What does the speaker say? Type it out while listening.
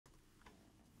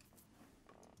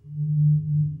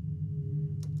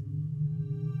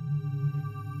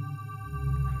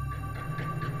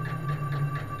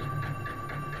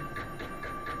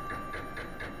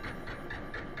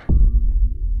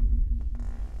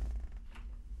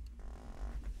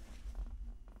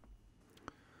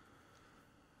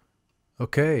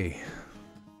Okay,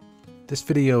 this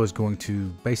video is going to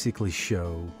basically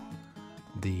show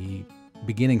the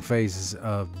beginning phases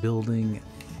of building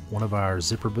one of our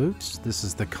zipper boots. This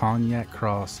is the Cognac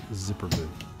Cross zipper boot.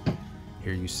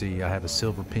 Here you see I have a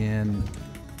silver pen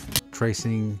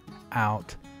tracing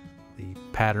out the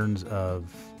patterns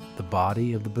of the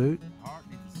body of the boot.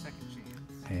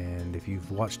 And if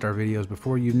you've watched our videos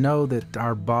before, you know that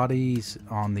our bodies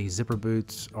on these zipper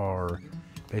boots are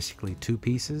basically two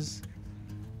pieces,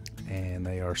 and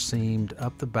they are seamed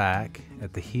up the back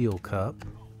at the heel cup.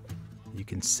 You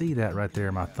can see that right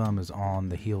there. My thumb is on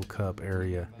the heel cup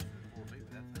area.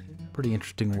 Pretty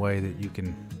interesting way that you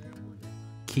can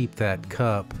keep that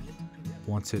cup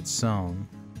once it's sewn.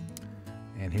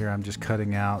 And here I'm just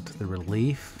cutting out the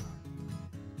relief,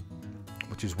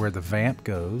 which is where the vamp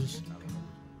goes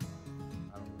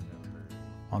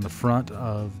on the front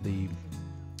of the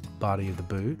body of the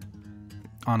boot.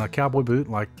 On a cowboy boot,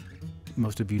 like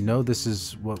most of you know, this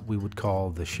is what we would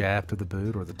call the shaft of the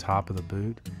boot or the top of the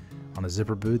boot. On a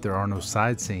zipper boot, there are no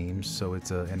side seams, so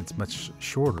it's much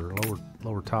shorter,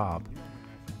 lower top.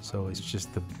 So it's just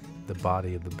the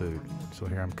body of the boot. So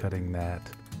here I'm cutting that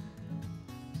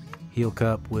heel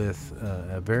cup with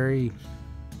a very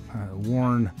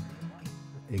worn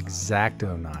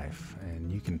X-Acto knife, and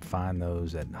you can find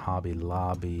those at Hobby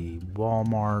Lobby,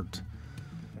 Walmart,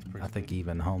 I think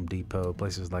even Home Depot,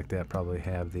 places like that probably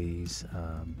have these.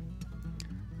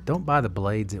 Don't buy the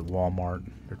blades at Walmart,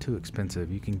 they're too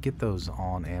expensive. You can get those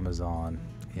on Amazon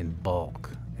in bulk,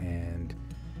 and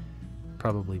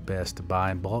probably best to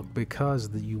buy in bulk because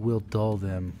you will dull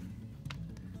them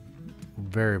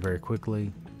very, very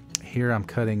quickly. Here I'm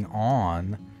cutting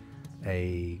on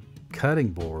a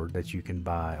cutting board that you can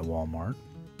buy at Walmart,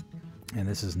 and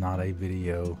this is not a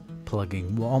video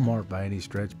plugging Walmart by any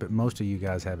stretch, but most of you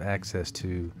guys have access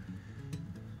to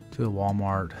a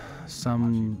Walmart.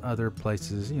 Some other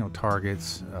places, you know,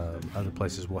 Targets, other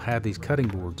places will have these cutting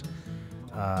boards.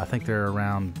 I think they're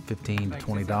around $15 to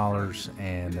 $20,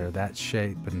 and they're that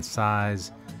shape and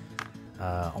size.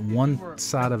 One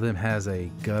side of them has a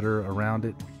gutter around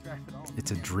it.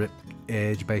 It's a drip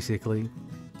edge basically,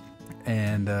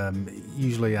 and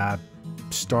usually I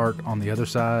start on the other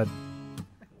side,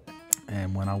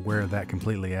 and when I wear that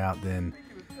completely out, then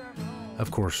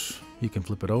of course you can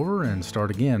flip it over and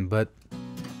start again. But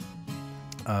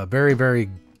very, very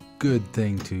good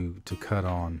thing to cut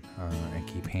on and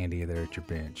keep handy there at your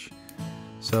bench.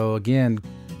 So again,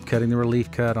 cutting the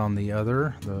relief cut on the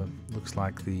other, looks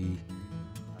like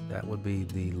that would be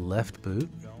the left boot.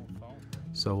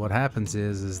 So what happens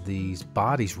is these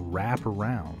bodies wrap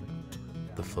around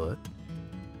the foot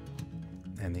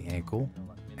and the ankle,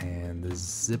 and the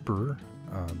zipper,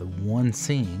 the one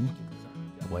seam,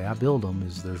 the way I build them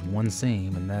is there's one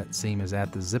seam, and that seam is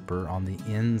at the zipper on the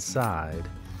inside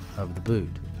of the boot,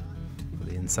 or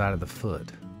the inside of the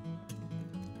foot,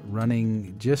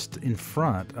 running just in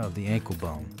front of the ankle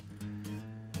bone.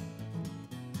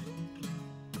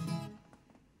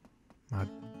 My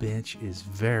bench is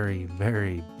very,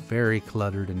 very, very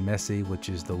cluttered and messy, which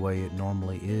is the way it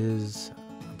normally is.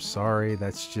 I'm sorry,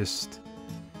 that's just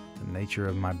the nature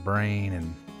of my brain,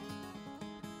 and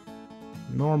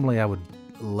normally I would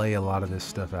lay a lot of this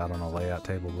stuff out on a layout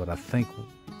table, but I think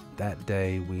that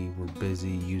day we were busy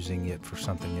using it for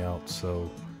something else, so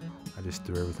I just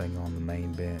threw everything on the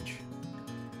main bench.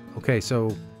 Okay,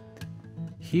 so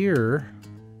here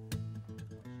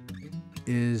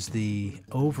is the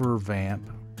over vamp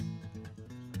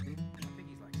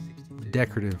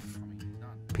decorative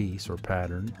piece or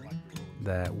pattern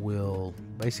that will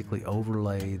basically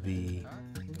overlay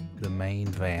the main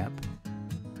vamp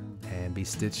and be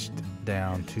stitched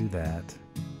down to that.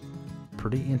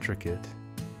 Pretty intricate.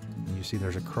 And you see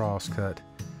there's a cross cut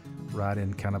right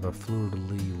in kind of a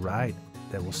fleur-de-lis right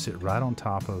that will sit right on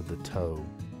top of the toe.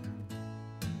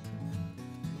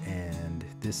 And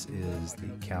this is the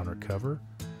counter cover,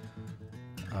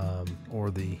 or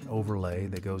the overlay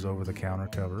that goes over the counter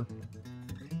cover.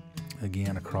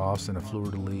 Again, a cross and a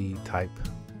fleur-de-lis type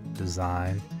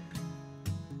design.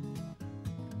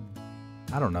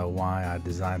 I don't know why I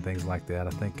design things like that. I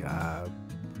think I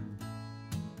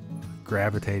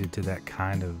gravitated to that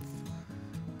kind of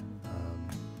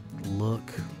look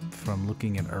from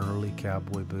looking at early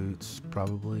cowboy boots,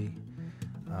 probably.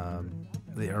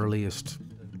 The earliest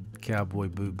cowboy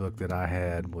boot book that I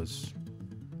had was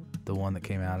the one that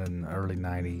came out in the early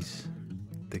 90s.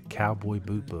 The Cowboy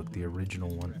Boot Book, the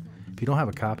original one. If you don't have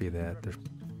a copy of that, there's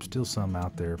still some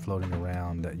out there floating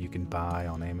around that you can buy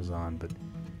on Amazon, but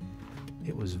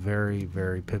it was very,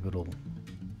 very pivotal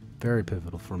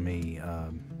for me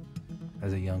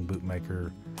as a young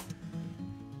bootmaker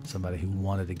somebody who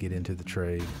wanted to get into the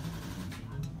trade,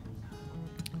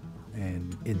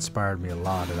 and inspired me a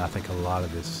lot. And I think a lot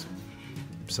of this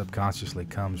subconsciously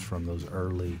comes from those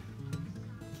early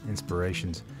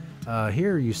inspirations.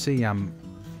 Here you see I'm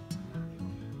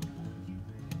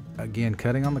again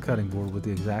cutting on the cutting board with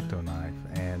the X-Acto knife,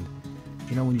 and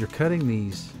you know, when you're cutting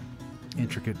these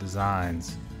intricate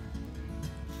designs,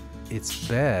 it's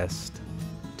best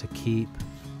to keep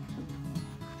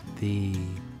the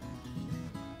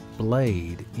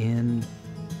blade in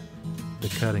the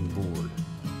cutting board.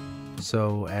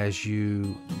 So as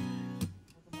you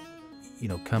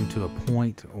know, come to a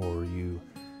point, or you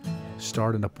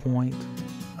start at a point,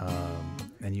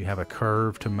 and you have a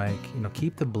curve to make, you know,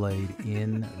 keep the blade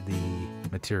in the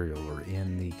material or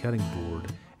in the cutting board,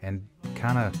 and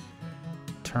kind of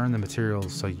turn the material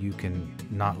so you can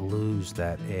not lose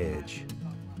that edge.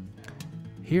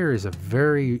 Here is a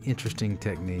very interesting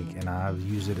technique, and I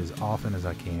use it as often as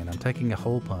I can. I'm taking a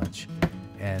hole punch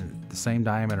and the same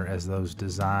diameter as those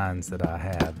designs that I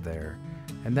have there,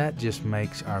 and that just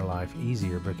makes our life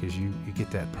easier because you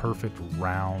get that perfect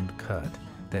round cut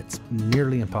that's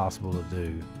nearly impossible to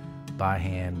do by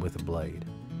hand with a blade.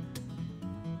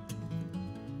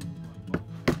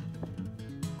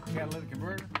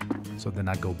 So then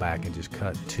I go back and just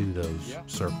cut to those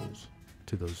circles,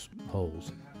 to those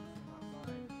holes,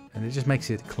 and it just makes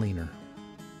it cleaner.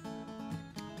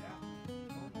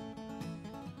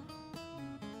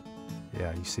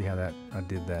 Yeah, you see how that I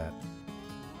did that?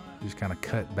 Just kind of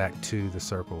cut back to the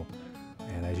circle,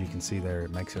 and as you can see there,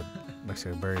 it makes a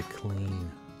very clean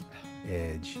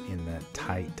edge in that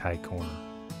tight corner,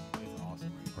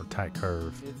 or tight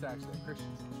curve. It's actually a Christian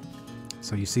song.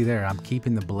 So you see there, I'm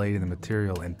keeping the blade in the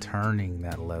material and turning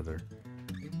that leather.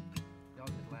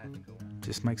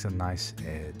 Just makes a nice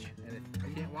edge. And if I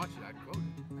can't watch it, I quote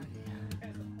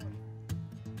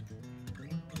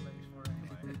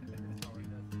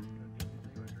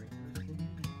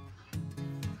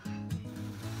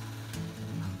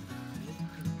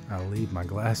I'll leave my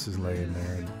glasses laying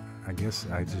there, and I guess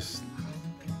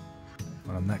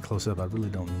when I'm that close up, I really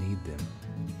don't need them.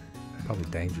 Probably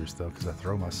dangerous though, because I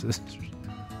throw my scissors.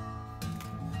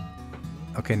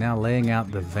 Okay, now laying out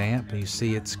the vamp, you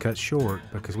see it's cut short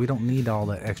because we don't need all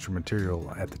that extra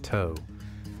material at the toe.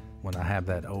 When I have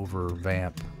that over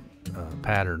vamp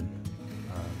pattern,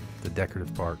 the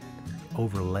decorative part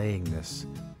overlaying this,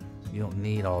 you don't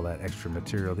need all that extra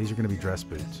material. These are going to be dress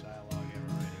boots.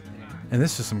 And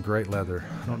this is some great leather.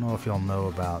 I don't know if y'all know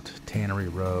about Tannery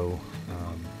Row,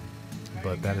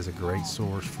 but that is a great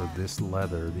source for this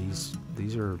leather.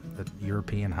 These are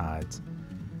European hides.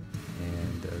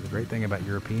 And the great thing about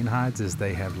European hides is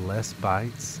they have less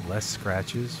bites, less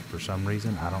scratches for some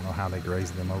reason. I don't know how they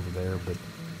graze them over there, but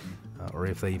or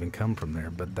if they even come from there.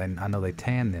 But then I know they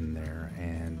tan them there,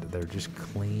 and they're just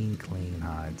clean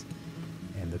hides.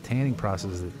 And the tanning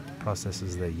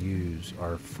processes they use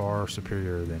are far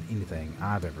superior than anything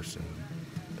I've ever seen,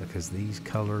 because these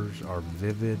colors are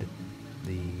vivid.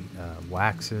 The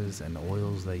waxes and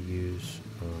oils they use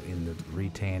in the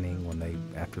retanning,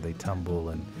 after they tumble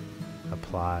and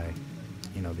apply,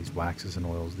 you know, these waxes and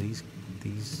oils,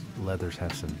 these leathers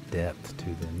have some depth to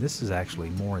them. This is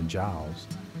actually more in Giles.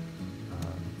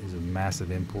 Is a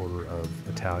massive importer of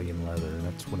Italian leather, and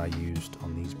that's what I used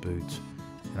on these boots.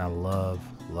 And I love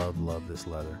this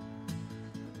leather.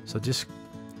 So just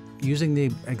using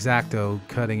the X-Acto,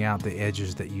 cutting out the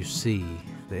edges that you see.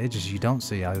 The edges you don't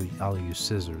see, I'll use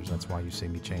scissors. That's why you see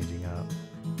me changing up.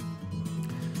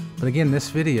 But again, this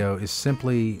video is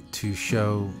simply to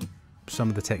show some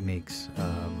of the techniques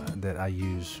that I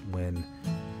use when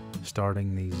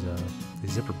starting these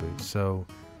zipper boots. So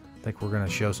I think we're going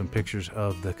to show some pictures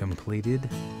of the completed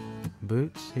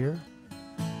boots here.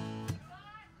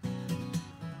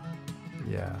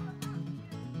 Yeah,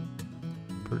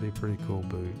 pretty cool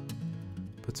boot.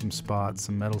 Put some spots,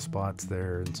 some metal spots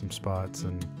there, and some spots,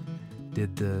 and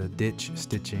did the ditch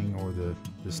stitching, or the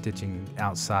stitching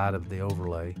outside of the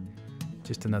overlay.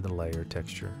 Just another layer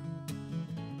texture.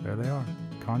 There they are,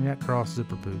 Cognac Cross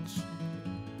zipper boots.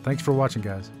 Thanks for watching,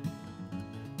 guys.